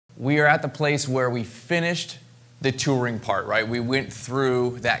we are at the place where we finished the touring part, right? We went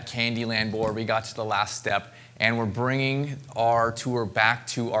through that Candyland board, we got to the last step, and we're bringing our tour back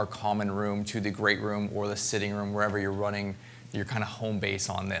to our common room, to the great room or the sitting room, wherever you're running your kind of home base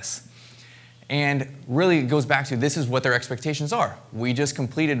on this. And really it goes back to this is what their expectations are. We just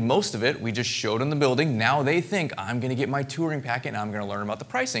completed most of it. We just showed them the building. Now they think I'm going to get my touring packet and I'm going to learn about the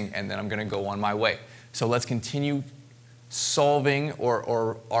pricing and then I'm going to go on my way. So let's continue solving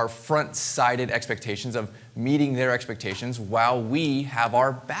or our front-sided expectations of meeting their expectations while we have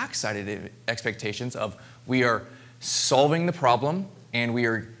our back-sided expectations of we are solving the problem and we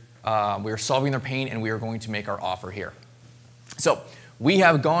are solving their pain and we are going to make our offer here. So we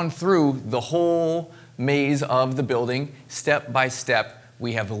have gone through the whole maze of the building step by step.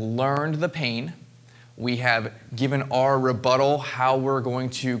 We have learned the pain. We have given our rebuttal how we're going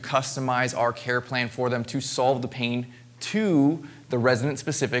to customize our care plan for them to solve the pain to the resident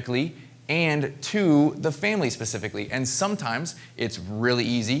specifically and to the family specifically. And sometimes it's really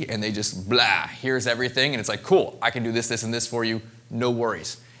easy and they just blah, here's everything and it's like, cool, I can do this, this, and this for you, no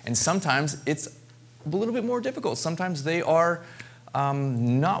worries. And sometimes it's a little bit more difficult. Sometimes they are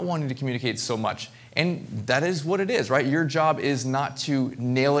not wanting to communicate so much. And that is what it is, right? Your job is not to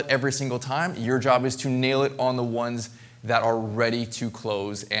nail it every single time. Your job is to nail it on the ones that are ready to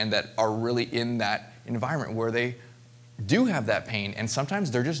close and that are really in that environment where they do have that pain. And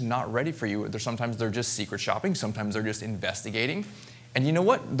sometimes they're just not ready for you. Sometimes they're just secret shopping. Sometimes they're just investigating. And you know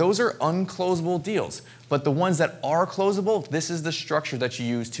what? Those are unclosable deals. But the ones that are closable, this is the structure that you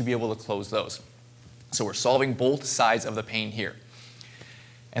use to be able to close those. So we're solving both sides of the pain here.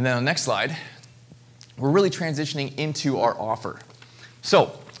 And then on the next slide, we're really transitioning into our offer.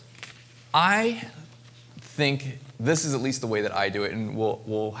 So I think this is at least the way that I do it, and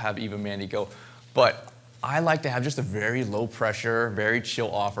we'll have Eva and Mandy go. But I like to have just a very low pressure, very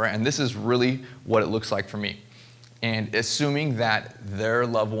chill offer, and this is really what it looks like for me. And assuming that their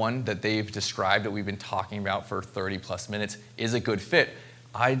loved one that they've described, that we've been talking about for 30 plus minutes, is a good fit,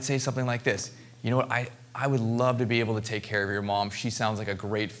 I'd say something like this. You know what, I would love to be able to take care of your mom. She sounds like a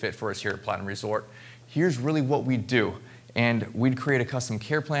great fit for us here at Platinum Resort. Here's really what we do. And we'd create a custom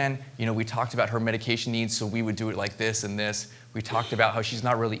care plan. You know, we talked about her medication needs, so we would do it like this and this. We talked about how she's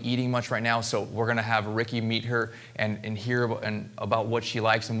not really eating much right now, so we're gonna have Ricky meet her and hear about what she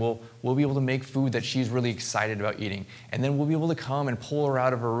likes, and we'll be able to make food that she's really excited about eating. And then we'll be able to come and pull her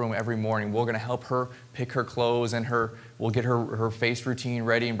out of her room every morning. We're gonna help her pick her clothes and we'll get her face routine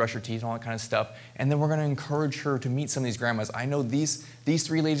ready and brush her teeth and all that kind of stuff. And then we're gonna encourage her to meet some of these grandmas. I know these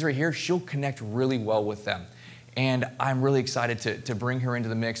three ladies right here, she'll connect really well with them. And I'm really excited to bring her into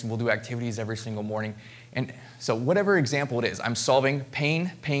the mix, and we'll do activities every single morning. And so whatever example it is, I'm solving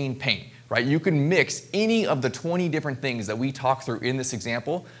pain, pain, pain, right? You can mix any of the 20 different things that we talk through in this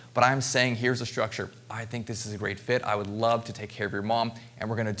example, but I'm saying here's the structure. I think this is a great fit. I would love to take care of your mom, and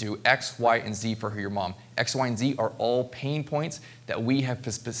we're gonna do X, Y, and Z for your mom. X, Y, and Z are all pain points that we have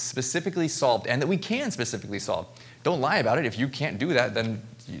specifically solved and that we can specifically solve. Don't lie about it. If you can't do that, then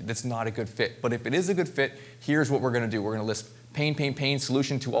that's not a good fit. But if it is a good fit, here's what we're gonna do. We're gonna list pain, pain, pain,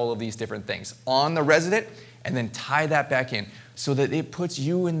 solution to all of these different things on the resident, and then tie that back in so that it puts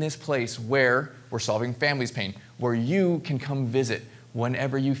you in this place where we're solving family's pain, where you can come visit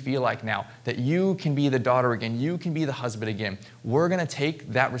whenever you feel like now, that you can be the daughter again, you can be the husband again. We're gonna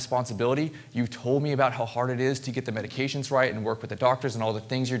take that responsibility. You told me about how hard it is to get the medications right and work with the doctors and all the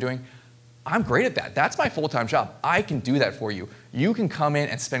things you're doing. I'm great at that. That's my full-time job. I can do that for you. You can come in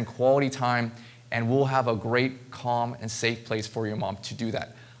and spend quality time, and we'll have a great, calm, and safe place for your mom to do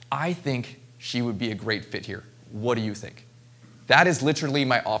that. I think she would be a great fit here. What do you think? That is literally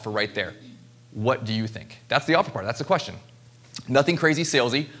my offer right there. What do you think? That's the offer part. That's the question. Nothing crazy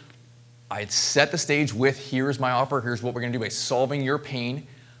salesy. I set the stage with here's my offer. Here's what we're going to do by solving your pain.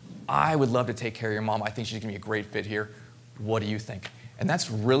 I would love to take care of your mom. I think she's going to be a great fit here. What do you think? And that's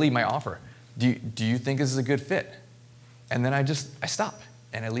really my offer. Do you think this is a good fit? And then I stop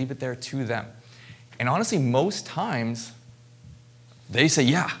and I leave it there to them. And honestly, most times they say,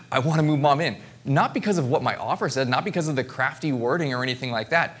 yeah, I want to move mom in. Not because of what my offer said, not because of the crafty wording or anything like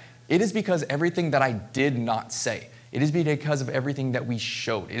that. It is because everything that I did not say. It is because of everything that we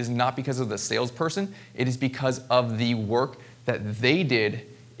showed. It is not because of the salesperson. It is because of the work that they did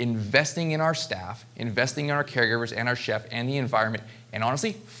investing in our staff, investing in our caregivers and our chef and the environment, and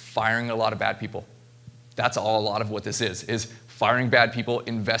honestly, firing a lot of bad people. That's all a lot of what this is firing bad people,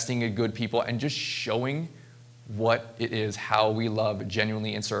 investing in good people, and just showing what it is, how we love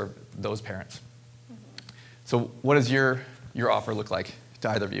genuinely and serve those parents. So what does your offer look like to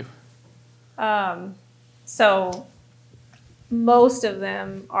either of you? So most of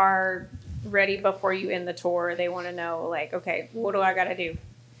them are ready before you end the tour. They want to know, like, okay, what do I got to do?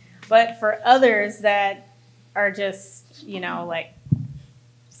 But for others that are just, you know, like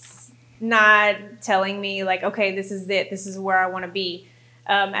not telling me like, okay, this is it. This is where I want to be.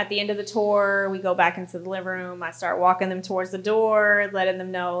 At the end of the tour, we go back into the living room. I start walking them towards the door, letting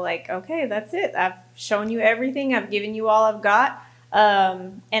them know like, okay, that's it. I've shown you everything. I've given you all I've got.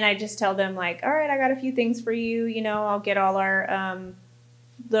 And I just tell them like, all right, I got a few things for you. You know, I'll get all our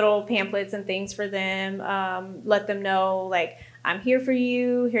little pamphlets and things for them. Let them know like, I'm here for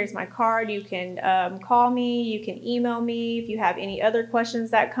you. Here's my card. You can call me. You can email me if you have any other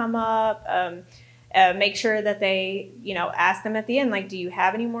questions that come up. Make sure that they, you know, ask them at the end, like, do you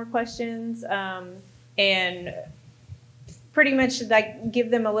have any more questions? And pretty much like give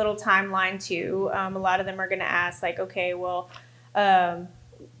them a little timeline too. A lot of them are going to ask like, okay, well,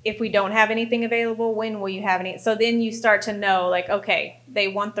 if we don't have anything available, when will you have any? So then you start to know like, okay, they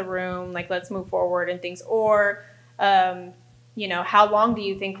want the room, like, let's move forward and things. Or, you know, how long do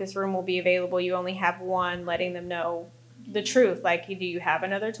you think this room will be available? You only have one, letting them know the truth. Like, do you have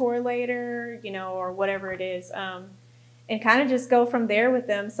another tour later, you know, or whatever it is. And kind of just go from there with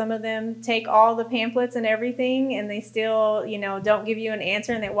them. Some of them take all the pamphlets and everything and they still, you know, don't give you an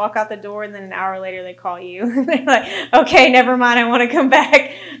answer, and they walk out the door, and then an hour later they call you. They're like, okay, never mind, I want to come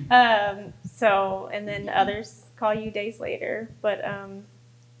back. And then others call you days later. But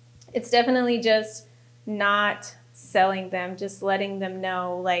it's definitely just not selling them, just letting them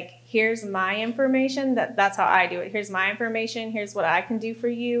know, like, here's my information. That's how I do it. Here's my information. Here's what I can do for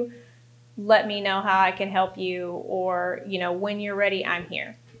you. Let me know how I can help you, or, you know, when you're ready, I'm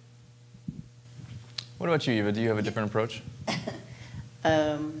here. What about you, Eva? Do you have a different approach?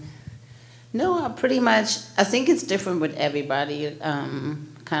 No, pretty much. I think it's different with everybody.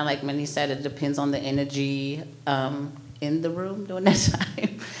 Kind of like Minnie said, it depends on the energy in the room during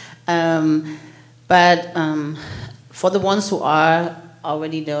that time. But for the ones who are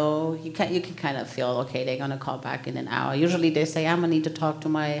already know, you can kind of feel, okay, they're gonna call back in an hour. Usually they say, I'm gonna need to talk to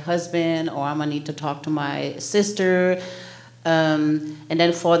my husband, or I'm gonna need to talk to my sister. And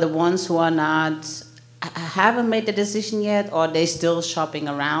then for the ones who are not, haven't made the decision yet, or they're still shopping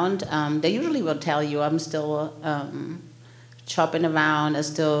around, they usually will tell you, I'm still shopping around, I'm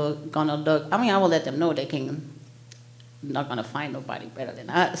still gonna look. I mean, I will let them know they can, not gonna find nobody better than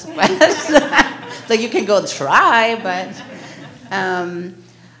us. So you can go try, but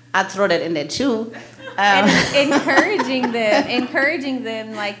I throw that in there too. And encouraging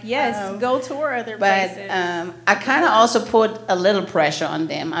them, like, yes, go tour other places. I kind of also put a little pressure on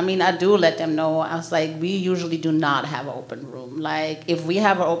them. I mean, I do let them know. I was like, we usually do not have an open room. Like, if we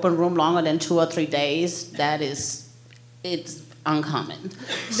have an open room longer than 2 or 3 days, it's uncommon.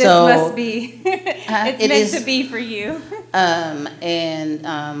 This must be. It's meant to be for you. I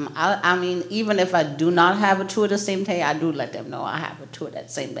mean, even if I do not have a tour the same day, I do let them know I have a tour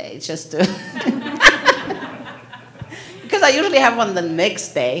that same day, just to because I usually have one the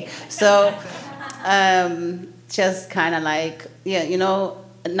next day. So just kind of like, yeah, you know,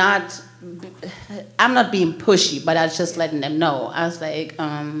 I'm not being pushy, but I was just letting them know. I was like,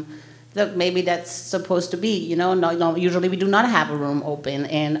 look, maybe that's supposed to be, you know, no, usually we do not have a room open,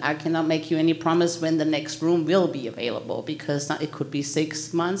 and I cannot make you any promise when the next room will be available, because it could be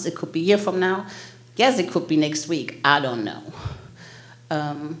 6 months, it could be a year from now. Yes, it could be next week. I don't know.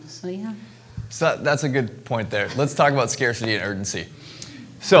 So, yeah. So that's a good point there. Let's talk about scarcity and urgency.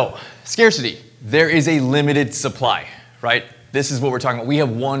 So, scarcity, there is a limited supply, right? This is what we're talking about. We have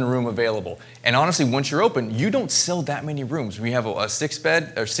one room available. And honestly, once you're open, you don't sell that many rooms. We have a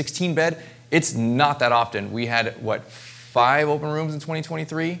 6-bed or 16-bed. It's not that often. We had, what, 5 open rooms in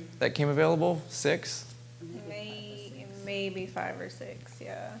 2023 that came available? 6? Maybe 5 or 6,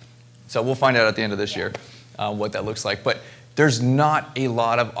 yeah. So we'll find out at the end of this year what that looks like. But there's not a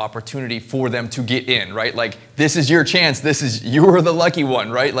lot of opportunity for them to get in, right? Like, this is your chance. You're the lucky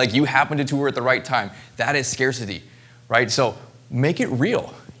one, right? Like, you happen to tour at the right time. That is scarcity. Right? So make it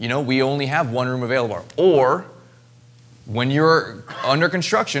real. You know, we only have one room available. Or when you're under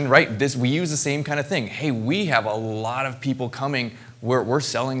construction, right, we use the same kind of thing. Hey, we have a lot of people coming. We're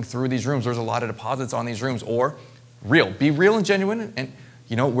selling through these rooms. There's a lot of deposits on these rooms. Or real. Be real and genuine. And,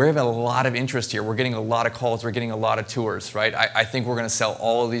 you know, we have a lot of interest here. We're getting a lot of calls. We're getting a lot of tours, right? I think we're going to sell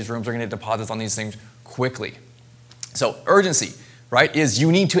all of these rooms. We're going to get deposits on these things quickly. So urgency, right, is you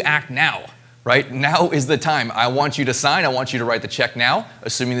need to act now. Right? Now is the time. I want you to sign. I want you to write the check now,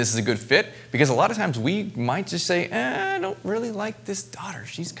 assuming this is a good fit. Because a lot of times we might just say, I don't really like this daughter.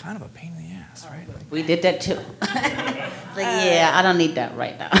 She's kind of a pain in the ass, right? We did that too. Like, yeah, I don't need that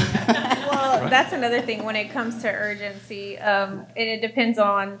right now. Well, Well, that's another thing when it comes to urgency. And it depends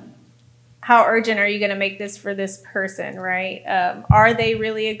on how urgent are you going to make this for this person, right? Are they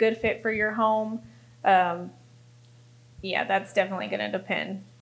really a good fit for your home? Yeah, that's definitely going to depend.